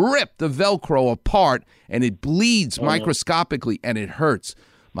 You've ripped the Velcro apart, and it bleeds microscopically, and it hurts.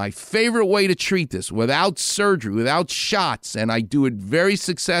 My favorite way to treat this, without surgery, without shots, and I do it very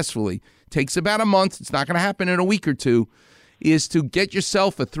successfully, takes about a month, it's not going to happen in a week or two, is to get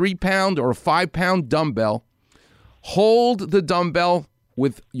yourself a 3-pound or a 5-pound dumbbell. Hold the dumbbell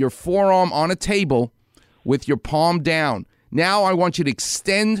with your forearm on a table with your palm down. Now I want you to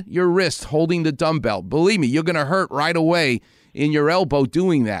extend your wrist holding the dumbbell. Believe me, you're going to hurt right away in your elbow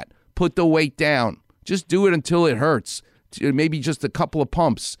doing that. Put the weight down. Just do it until it hurts. Maybe just a couple of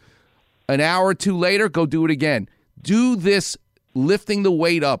pumps. An hour or two later, go do it again. Do this lifting the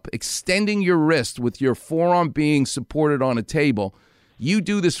weight up, extending your wrist with your forearm being supported on a table. You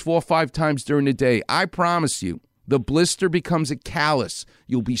do this 4 or 5 times during the day. I promise you, the blister becomes a callus.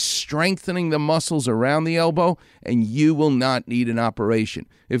 You'll be strengthening the muscles around the elbow, and you will not need an operation.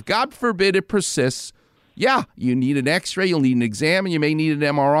 If, God forbid, it persists, yeah, you need an x-ray, you'll need an exam, and you may need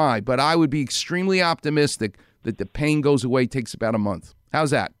an MRI. But I would be extremely optimistic that the pain goes away, takes about a month.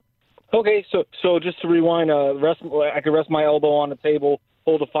 How's that? Okay, so just to rewind, I could rest my elbow on the table,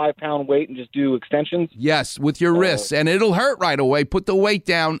 hold a 5-pound weight, and just do extensions? Yes, with your wrists, and it'll hurt right away. Put the weight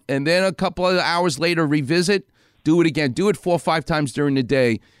down, and then a couple of hours later, revisit, do it again. Do it 4 or 5 times during the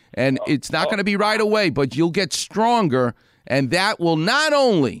day, and it's not going to be right away, but you'll get stronger, and that will not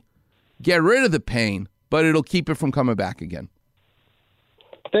only get rid of the pain, but it'll keep it from coming back again.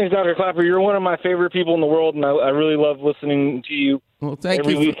 Thanks, Dr. Clapper. You're one of my favorite people in the world, and I really love listening to you. Well, thank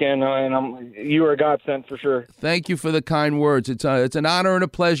every you weekend, and you are a godsend for sure. Thank you for the kind words. It's an honor and a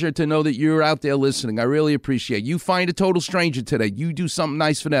pleasure to know that you're out there listening. I really appreciate it. You find a total stranger today. You do something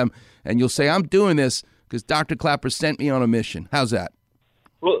nice for them, and you'll say, I'm doing this because Dr. Clapper sent me on a mission. How's that?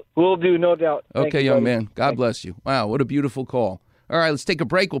 We'll do, no doubt. Okay, young man. God bless you. Wow, what a beautiful call. All right, let's take a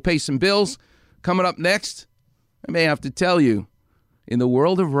break. We'll pay some bills. Coming up next, I may have to tell you, in the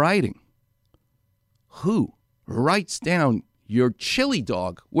world of writing, who writes down your chili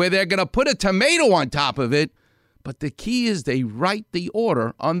dog where they're going to put a tomato on top of it, but the key is they write the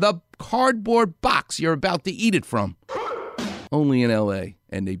order on the cardboard box you're about to eat it from. Only in L.A.,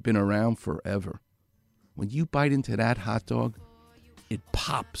 and they've been around forever. When you bite into that hot dog, it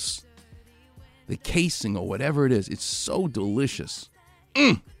pops. The casing or whatever it is, it's so delicious.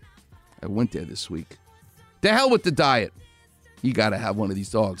 I went there this week. The hell with the diet. You got to have one of these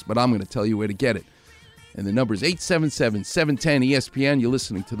dogs, but I'm going to tell you where to get it. And the number is 877-710-ESPN. You're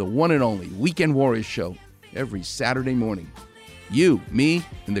listening to the one and only Weekend Warriors show every Saturday morning. You, me,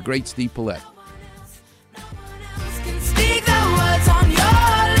 and the great Steve Paulette. Speak the words on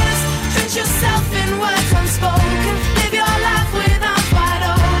your lips. Drench yourself in words unspoken. Live your life with arms wide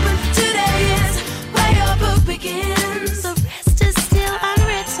open. Today is where your book begins. The rest is still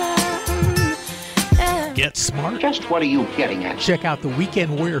unwritten. Yeah. Get smart. Just what are you getting at? Check out the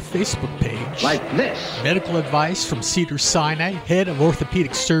Weekend Warrior Facebook page. Like this. Medical advice from Cedars-Sinai, head of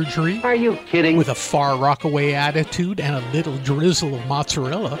orthopedic surgery. Are you kidding? With a far rockaway attitude and a little drizzle of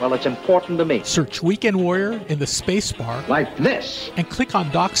mozzarella. Well, it's important to me. Search Weekend Warrior in the space bar. Like this. And click on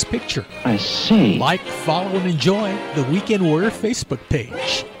Doc's picture. I see. Like, follow, and enjoy the Weekend Warrior Facebook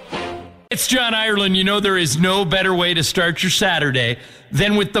page. It's John Ireland. You know there is no better way to start your Saturday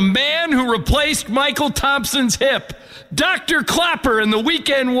than with the man who replaced Michael Thompson's hip, Dr. Clapper, in the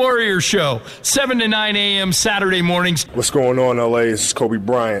Weekend Warrior Show, 7 to 9 a.m. Saturday mornings. What's going on, LA? This is Kobe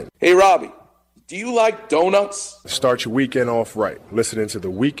Bryant. Hey, Robbie, do you like donuts? Start your weekend off right, listening to the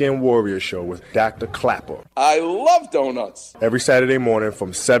Weekend Warrior Show with Dr. Clapper. I love donuts. Every Saturday morning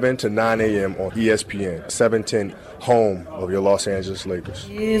from 7 to 9 a.m. on ESPN, 710, home of your Los Angeles Lakers.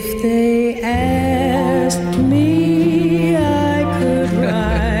 If they asked me, I could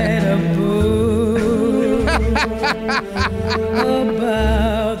write a book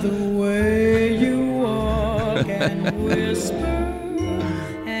about the way you walk and whisper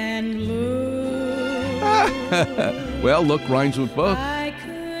and look. Well, look rhymes with book. I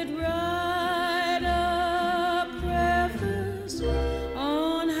could write a preface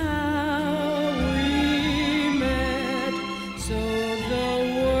on how we met, so the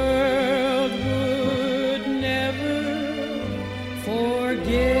world would never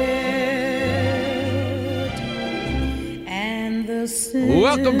forget. And the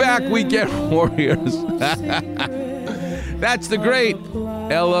Welcome back, Weekend Warriors. That's the great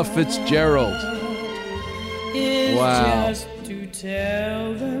Ella Fitzgerald. Wow. Just to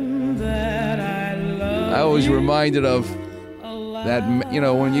tell them that I love I was you. reminded of that, you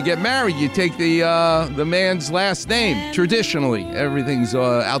know, when you get married, you take the man's last name. Traditionally, everything's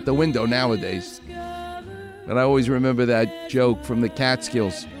out the window nowadays. And I always remember that joke from the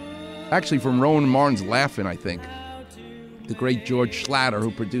Catskills. Actually, from Rowan Martin's Laugh-In, I think. The great George Schlatter,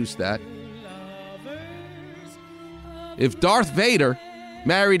 who produced that. If Darth Vader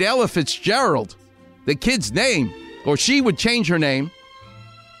married Ella Fitzgerald, the kid's name, or she would change her name,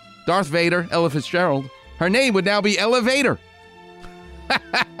 Darth Vader, Ella Fitzgerald, her name would now be Elevator. So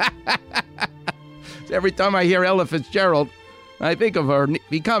every time I hear Ella Fitzgerald, I think of her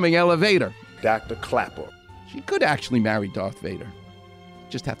becoming Elevator. Dr. Clapper. She could actually marry Darth Vader.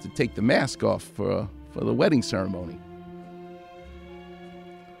 Just have to take the mask off for the wedding ceremony.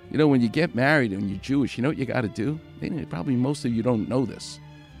 You know, when you get married and you're Jewish, you know what you got to do? Probably most of you don't know this.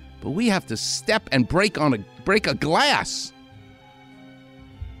 But we have to step and break a glass.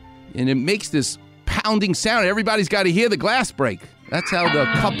 And it makes this pounding sound. Everybody's got to hear the glass break. That's how the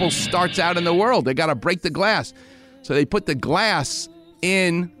couple starts out in the world. They got to break the glass. So they put the glass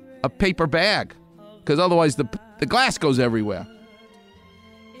in a paper bag, because otherwise the glass goes everywhere.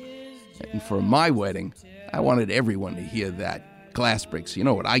 And for my wedding, I wanted everyone to hear that glass breaks. You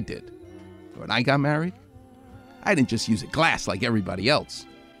know what I did? When I got married, I didn't just use a glass like everybody else.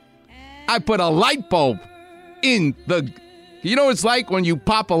 I put a light bulb in the... You know what it's like when you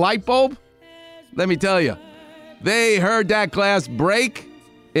pop a light bulb? Let me tell you. They heard that glass break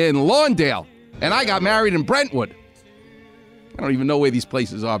in Lawndale, and I got married in Brentwood. I don't even know where these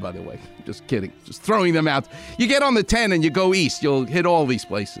places are, by the way. Just kidding. Just throwing them out. You get on the 10 and you go east, you'll hit all these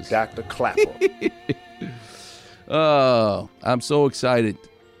places. Dr. Clapper. Oh, I'm so excited.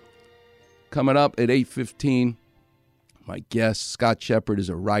 Coming up at 8:15, my guest, Scott Shepard, is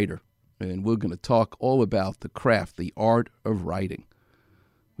a writer, and we're going to talk all about the craft, the art of writing.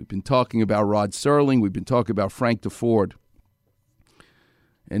 We've been talking about Rod Serling. We've been talking about Frank DeFord.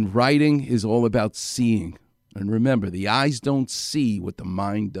 And writing is all about seeing. And remember, the eyes don't see what the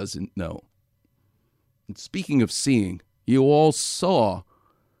mind doesn't know. And speaking of seeing, you all saw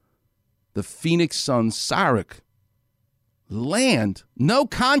the Phoenix Suns' Saric land, no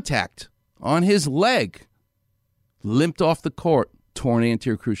contact on his leg, limped off the court, torn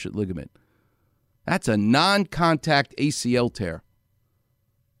anterior cruciate ligament. That's a non-contact ACL tear.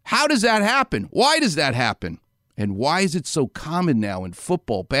 How does that happen? Why does that happen? And why is it so common now in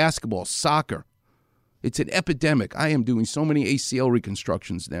football, basketball, soccer? It's an epidemic. I am doing so many ACL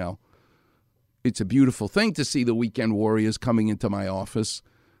reconstructions now. It's a beautiful thing to see the weekend warriors coming into my office,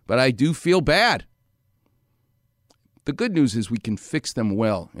 but I do feel bad. The good news is we can fix them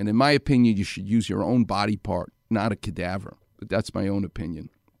well, and in my opinion, you should use your own body part, not a cadaver. But that's my own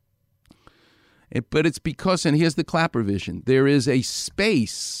opinion. But it's because, and here's the Clapper vision, there is a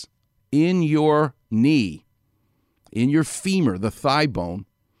space in your knee, in your femur, the thigh bone,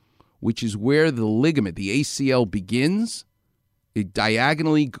 which is where the ligament, the ACL, begins. It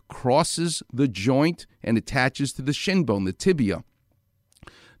diagonally crosses the joint and attaches to the shin bone, the tibia.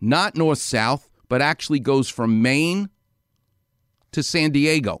 Not north-south, but actually goes from Maine to San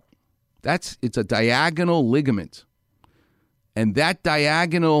Diego. It's a diagonal ligament. And that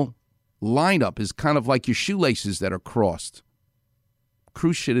diagonal lineup is kind of like your shoelaces that are crossed.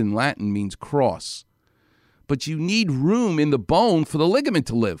 Cruciate in Latin means cross. But you need room in the bone for the ligament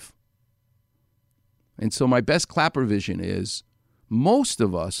to live. And so my best Clapper vision is most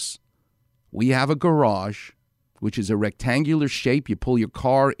of us, we have a garage, which is a rectangular shape. You pull your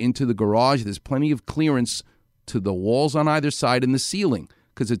car into the garage. There's plenty of clearance to the walls on either side and the ceiling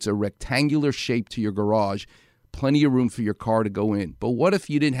because it's a rectangular shape to your garage. Plenty of room for your car to go in. But what if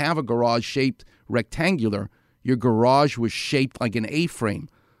you didn't have a garage shaped rectangular? Your garage was shaped like an A-frame,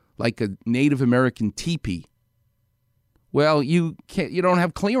 like a Native American teepee. Well, you don't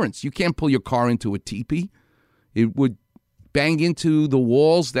have clearance. You can't pull your car into a teepee. It would bang into the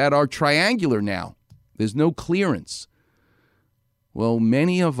walls that are triangular now. There's no clearance. Well,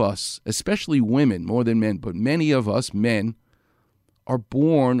 many of us, especially women, more than men, but many of us men are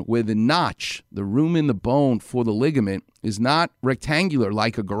born where the notch, the room in the bone for the ligament, is not rectangular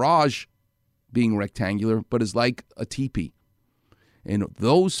like a garage being rectangular, but is like a teepee. And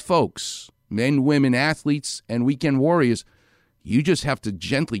those folks, men, women, athletes, and weekend warriors, you just have to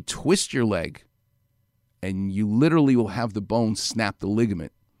gently twist your leg, and you literally will have the bone snap the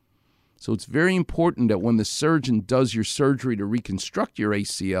ligament. So it's very important that when the surgeon does your surgery to reconstruct your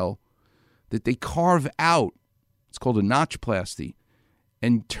ACL, that they carve out, it's called a notchplasty,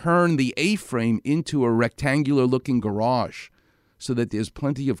 and turn the A-frame into a rectangular-looking garage so that there's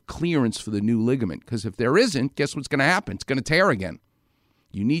plenty of clearance for the new ligament. Because if there isn't, guess what's going to happen? It's going to tear again.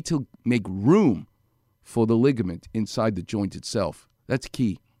 You need to make room for the ligament inside the joint itself. That's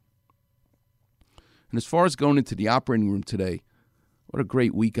key. And as far as going into the operating room today, what a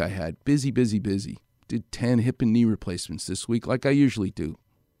great week I had. Busy, busy, busy. Did 10 hip and knee replacements this week like I usually do.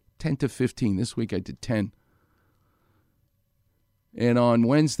 10 to 15. This week I did 10. And on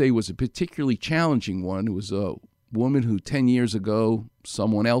Wednesday was a particularly challenging one. It was a woman who 10 years ago,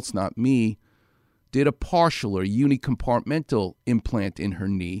 someone else, not me, did a partial or unicompartmental implant in her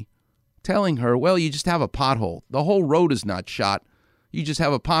knee, telling her, well, you just have a pothole. The whole road is not shot. You just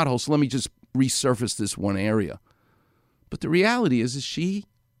have a pothole, so let me just resurface this one area. But the reality is she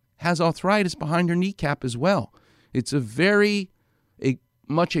has arthritis behind her kneecap as well. It's a very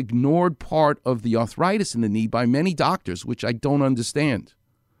much ignored part of the arthritis in the knee by many doctors, which I don't understand.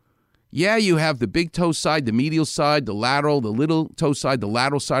 Yeah, you have the big toe side, the medial side, the lateral, the little toe side, the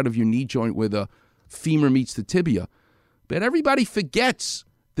lateral side of your knee joint where the femur meets the tibia. But everybody forgets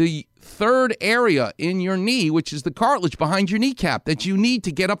the third area in your knee, which is the cartilage behind your kneecap that you need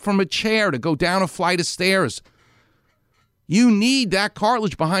to get up from a chair, to go down a flight of stairs. You need that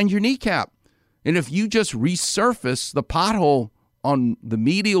cartilage behind your kneecap. And if you just resurface the pothole on the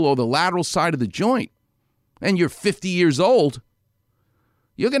medial or the lateral side of the joint, and you're 50 years old,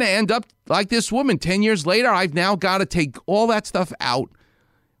 you're going to end up like this woman. 10 years later, I've now got to take all that stuff out,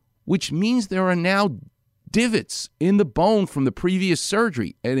 which means there are now divots in the bone from the previous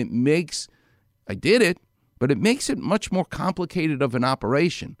surgery. And it makes it much more complicated of an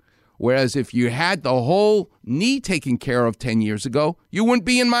operation. Whereas if you had the whole knee taken care of 10 years ago, you wouldn't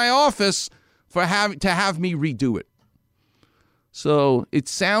be in my office to have me redo it. So it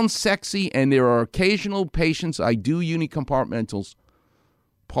sounds sexy, and there are occasional patients, I do unicompartmentals,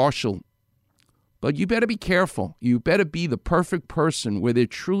 partial. But you better be careful. You better be the perfect person where there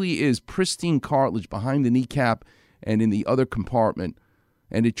truly is pristine cartilage behind the kneecap and in the other compartment,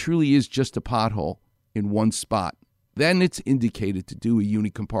 and it truly is just a pothole in one spot. Then it's indicated to do a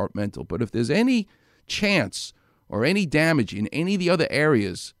unicompartmental. But if there's any chance or any damage in any of the other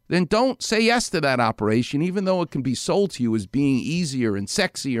areas, then don't say yes to that operation, even though it can be sold to you as being easier and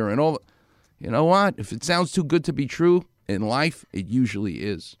sexier and all. You know what? If it sounds too good to be true in life, it usually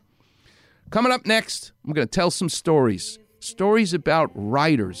is. Coming up next, I'm going to tell some stories about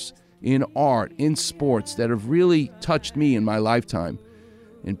writers in art, in sports, that have really touched me in my lifetime.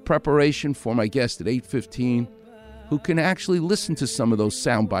 In preparation for my guest at 8:15, who can actually listen to some of those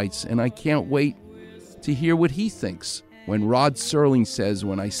sound bites, and I can't wait to hear what he thinks when Rod Serling says,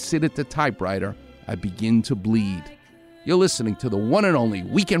 "When I sit at the typewriter, I begin to bleed." You're listening to the one and only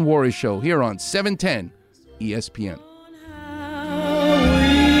Weekend Warrior Show here on 710 ESPN.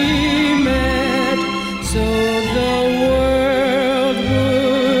 So the world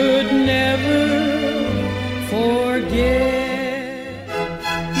would never forget.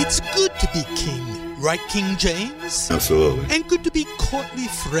 It's good to be king, right, King James? Absolutely. And good to be courtly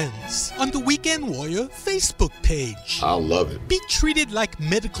friends on the Weekend Warrior Facebook page. I'll love it. Be treated like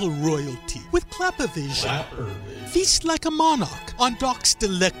medical royalty with Clappervision. Feast like a monarch on Doc's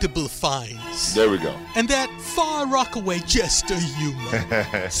delectable finds. There we go. And that far rockaway jester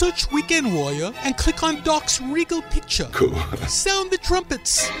humor. Search Weekend Warrior and click on Doc's regal picture. Cool. Sound the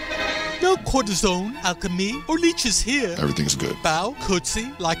trumpets. No cortisone, alchemy, or leeches here. Everything's good. Bow, curtsy,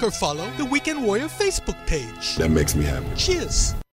 like or follow the Weekend Warrior Facebook page. That makes me happy. Cheers.